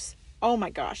Krauss. Oh my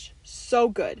gosh, so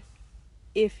good.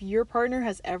 If your partner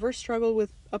has ever struggled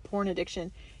with a porn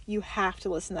addiction, you have to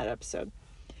listen to that episode.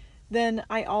 Then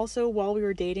I also, while we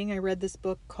were dating, I read this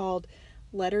book called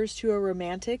Letters to a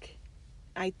Romantic.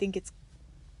 I think it's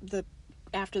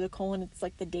after the colon, it's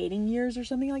like the dating years or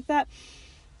something like that.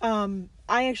 I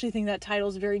actually think that title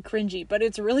is very cringy, but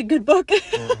it's a really good book.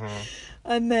 Mm-hmm.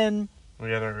 And then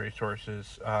the other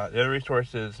resources,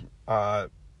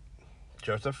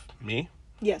 Joseph, me.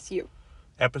 Yes, you.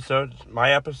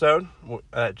 My episode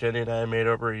that Jenny and I made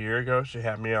over a year ago. She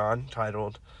had me on,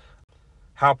 titled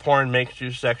How Porn Makes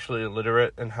You Sexually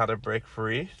Illiterate and How to Break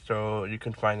Free. So you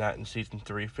can find that in season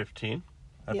 3, 15.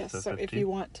 Yes, so 15. If you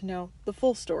want to know the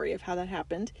full story of how that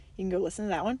happened, you can go listen to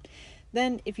that one.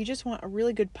 Then if you just want a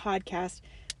really good podcast,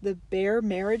 the Bear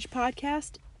Marriage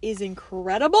podcast is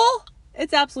incredible.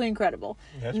 It's absolutely incredible.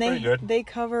 That's pretty good. They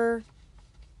cover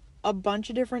a bunch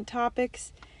of different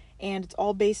topics, and it's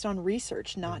all based on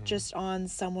research, not just on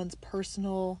someone's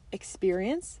personal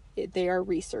experience. They are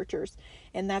researchers.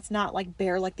 And that's not like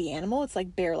bear like the animal. It's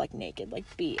like bear like naked, like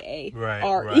BARE.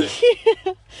 Right.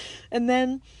 And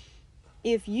then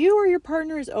if you or your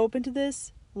partner is open to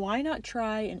this, why not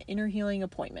try an inner healing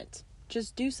appointment?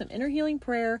 Just do some inner healing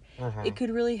prayer. It could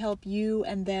really help you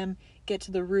and them get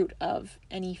to the root of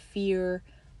any fear,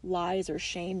 lies, or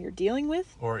shame you're dealing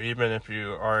with. Or even if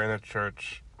you are in a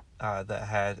church that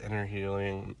has inner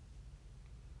healing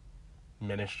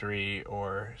ministry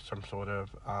or some sort of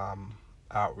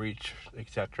outreach,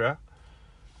 etc.,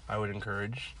 I would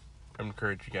encourage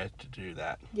you guys to do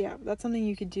that. Yeah, that's something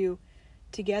you could do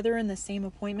together in the same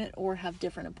appointment or have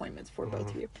different appointments for both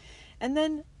of you. And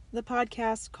then the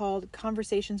podcast called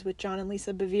Conversations with John and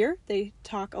Lisa Bevere, they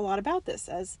talk a lot about this,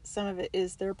 as some of it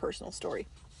is their personal story.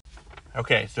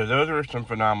 Okay, so those are some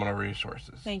phenomenal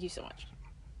resources. Thank you so much.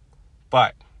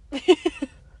 But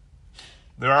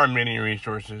there are many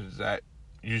resources that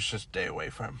you should stay away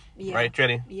from. Yeah. Right,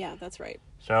 Jenny? Yeah, that's right.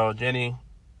 So, Jenny,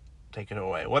 take it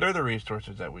away. What are the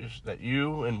resources that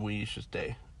you and we should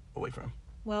stay away from?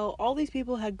 Well, all these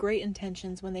people had great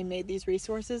intentions when they made these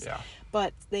resources,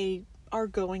 but they are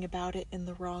going about it in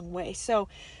the wrong way. So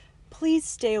please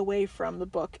stay away from the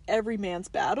book Every Man's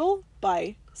Battle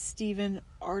by Stephen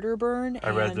Arterburn.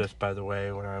 I read this, by the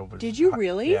way, when I was... Did you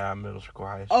really? Yeah, middle school,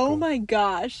 high school. Oh my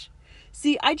gosh.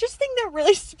 See, I just think that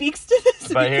really speaks to this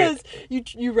because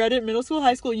you read it middle school,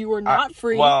 high school. You were not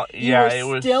free. Well, yeah, you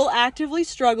were still actively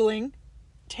struggling.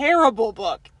 Terrible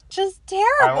book. Just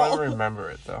terrible. I don't remember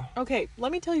it, though. Okay,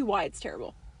 let me tell you why it's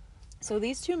terrible. So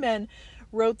these two men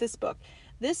wrote this book.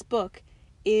 This book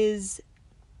it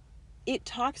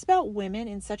talks about women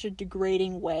in such a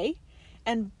degrading way.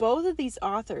 And both of these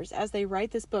authors, as they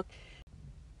write this book,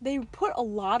 they put a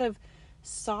lot of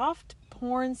soft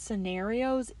porn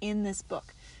scenarios in this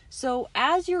book. So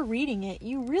as you're reading it,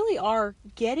 you really are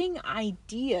getting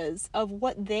ideas of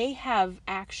what they have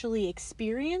actually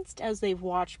experienced as they've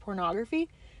watched pornography.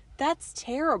 That's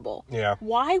terrible. Yeah.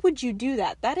 Why would you do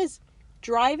that? That is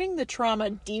driving the trauma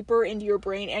deeper into your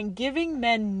brain and giving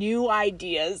men new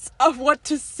ideas of what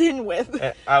to sin with.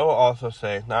 And I will also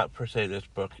say, not per se this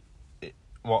book,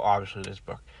 well, obviously this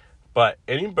book, but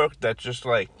any book that just,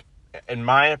 like, in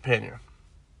my opinion,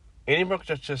 any book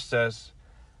that just says,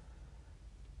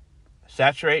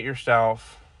 saturate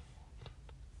yourself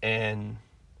in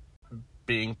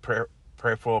being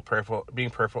prayerful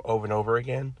over and over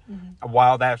again.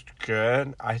 While that's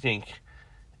good, I think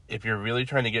if you're really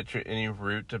trying to get to any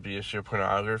root to the issue of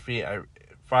pornography, I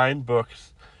find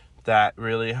books that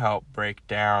really help break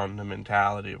down the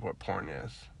mentality of what porn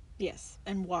is. Yes,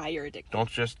 and why you're addicted.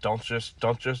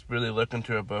 Don't just really look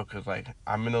into a book as like,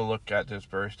 I'm going to look at this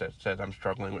verse that says I'm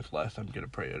struggling with lust. I'm going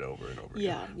to pray it over and over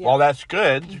again. Yeah. While that's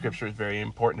good, Scripture is very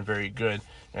important and very good,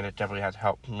 and it definitely has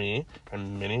helped me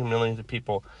and many millions of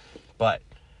people. But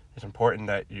it's important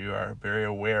that you are very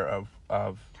aware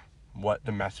of what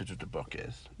the message of the book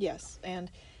is. Yes,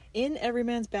 and in Every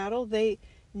Man's Battle, they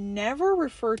never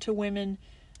refer to women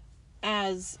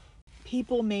as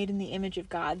people made in the image of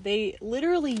God. They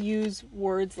literally use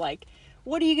words like,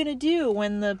 what are you going to do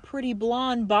when the pretty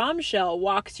blonde bombshell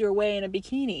walks your way in a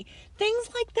bikini? Things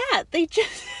like that. They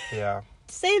just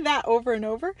say that over and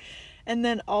over. And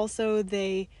then also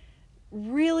they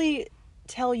really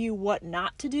tell you what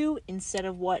not to do instead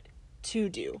of what to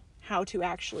do, how to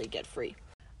actually get free.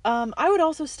 I would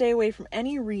also stay away from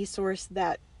any resource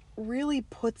that really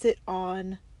puts it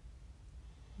on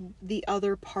the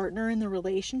other partner in the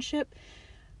relationship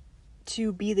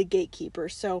to be the gatekeeper.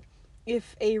 So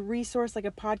if a resource like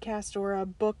a podcast or a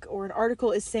book or an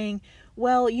article is saying,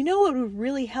 well, you know, it would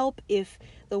really help if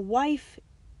the wife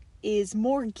is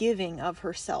more giving of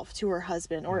herself to her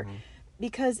husband, or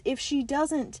because if she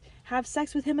doesn't have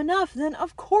sex with him enough, then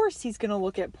of course he's going to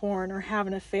look at porn or have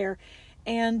an affair.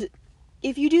 And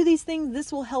if you do these things,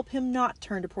 this will help him not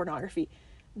turn to pornography.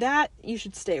 That you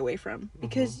should stay away from,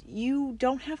 because you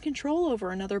don't have control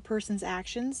over another person's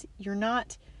actions. You're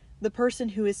not the person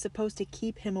who is supposed to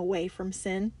keep him away from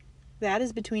sin. That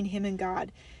is between him and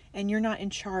God, and you're not in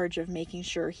charge of making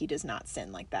sure he does not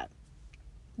sin like that.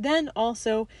 Then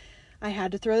also, I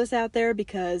had to throw this out there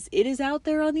because it is out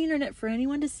there on the internet for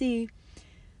anyone to see.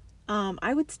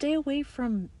 I would stay away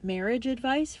from marriage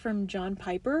advice from John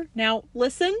Piper. Now,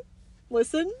 listen,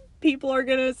 people are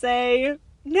going to say,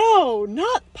 no,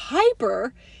 not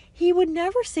Piper. He would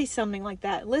never say something like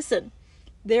that. Listen,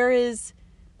 there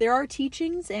are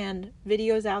teachings and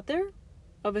videos out there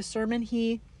of a sermon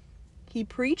he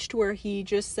preached where he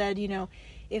just said, you know,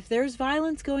 if there's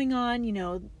violence going on, you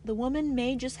know, the woman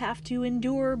may just have to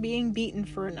endure being beaten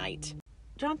for a night.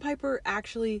 John Piper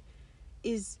actually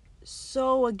is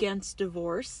so against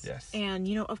divorce. Yes. And,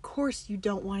 you know, of course you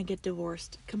don't want to get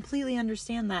divorced. Completely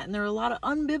understand that. And there are a lot of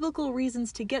unbiblical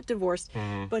reasons to get divorced.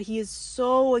 But he is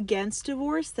so against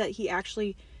divorce that he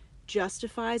actually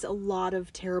justifies a lot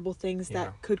of terrible things Yeah.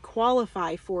 that could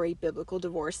qualify for a biblical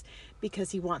divorce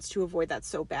because he wants to avoid that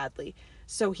so badly.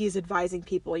 So he's advising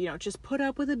people, just put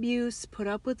up with abuse, put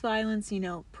up with violence,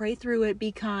 pray through it,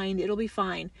 be kind, it'll be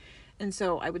fine. And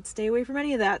so I would stay away from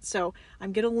any of that. So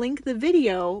I'm going to link the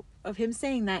video of him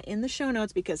saying that in the show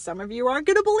notes, because some of you aren't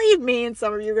going to believe me and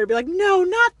some of you are going to be like, no,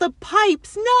 not the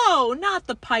pipes. No, not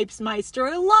the pipes, Meister.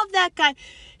 I love that guy.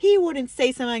 He wouldn't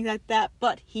say something like that,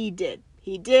 but he did.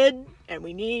 He did, and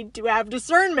we need to have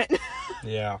discernment.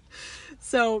 Yeah.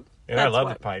 So and I love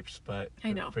the pipes, but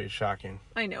I know. It's pretty shocking.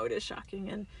 I know, it is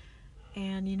shocking.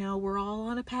 And we're all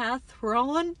on a path. We're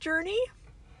all on a journey.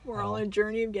 We're all on a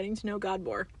journey of getting to know God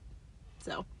more.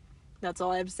 So that's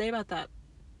all I have to say about that.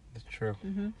 That's true.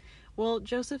 Mm-hmm. Well,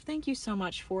 Joseph, thank you so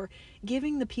much for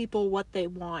giving the people what they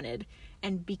wanted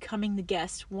and becoming the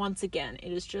guest once again.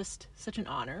 It is just such an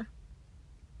honor.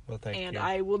 Well, thank you. And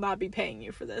I will not be paying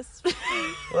you for this.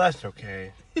 Well, that's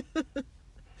okay.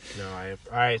 No,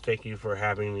 I thank you for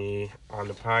having me on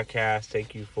the podcast.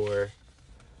 Thank you for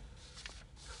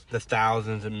the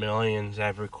thousands and millions that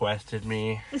have requested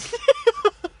me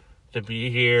to be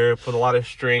here. Put a lot of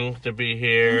strings to be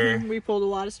here. Mm-hmm. We pulled a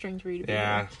lot of strings for you to be here.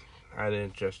 Yeah, I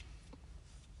didn't just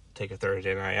take a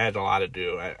Thursday night. I had a lot to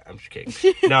do. I'm just kidding.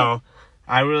 No,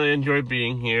 I really enjoyed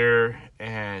being here,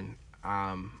 and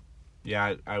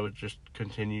yeah, I would just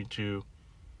continue to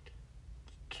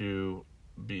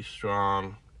be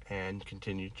strong and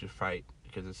continue to fight,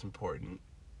 because it's important,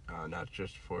 not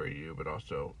just for you, but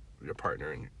also your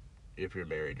partner, and if you're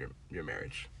married, your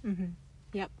marriage. Mm-hmm.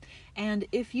 Yep. And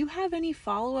if you have any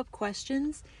follow-up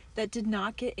questions that did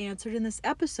not get answered in this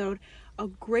episode, a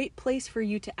great place for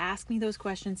you to ask me those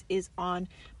questions is on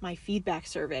my feedback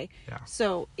survey. Yeah.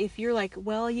 So if you're like,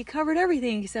 well, you covered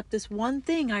everything except this one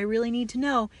thing I really need to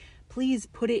know, please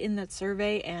put it in that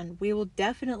survey and we will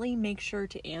definitely make sure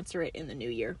to answer it in the new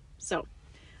year. So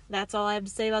that's all I have to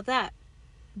say about that.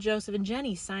 Joseph and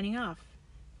Jenny signing off.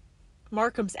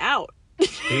 Markham's out.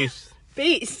 Peace.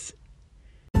 Peace.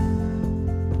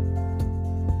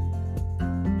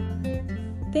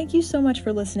 Thank you so much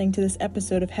for listening to this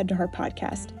episode of Head to Heart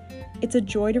Podcast. It's a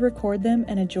joy to record them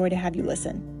and a joy to have you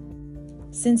listen.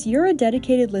 Since you're a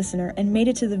dedicated listener and made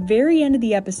it to the very end of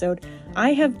the episode,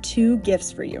 I have 2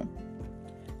 gifts for you.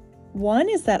 One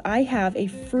is that I have a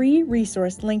free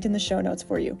resource linked in the show notes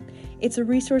for you. It's a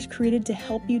resource created to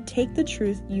help you take the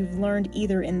truth you've learned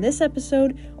either in this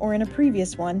episode or in a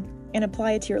previous one and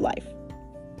apply it to your life.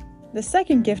 The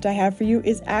second gift I have for you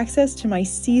is access to my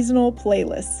seasonal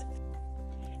playlists.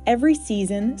 Every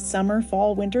season, summer,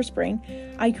 fall, winter, spring,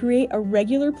 I create a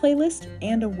regular playlist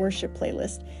and a worship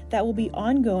playlist that will be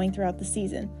ongoing throughout the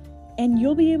season. And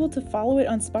you'll be able to follow it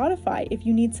on Spotify if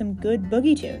you need some good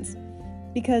boogie tunes.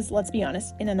 Because, let's be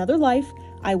honest, in another life,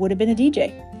 I would have been a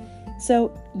DJ.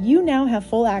 So, you now have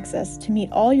full access to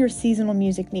meet all your seasonal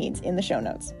music needs in the show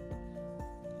notes.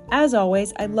 As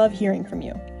always, I love hearing from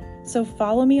you. So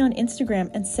follow me on Instagram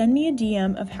and send me a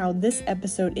DM of how this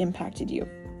episode impacted you.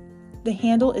 The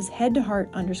handle is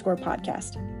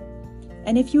headtoheart_podcast.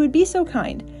 And if you would be so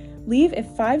kind, leave a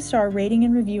 5-star rating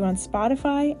and review on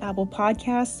Spotify, Apple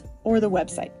Podcasts, or the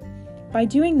website. By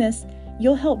doing this,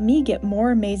 you'll help me get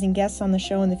more amazing guests on the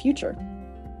show in the future.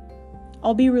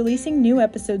 I'll be releasing new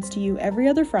episodes to you every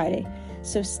other Friday,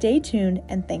 so stay tuned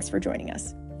and thanks for joining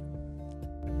us.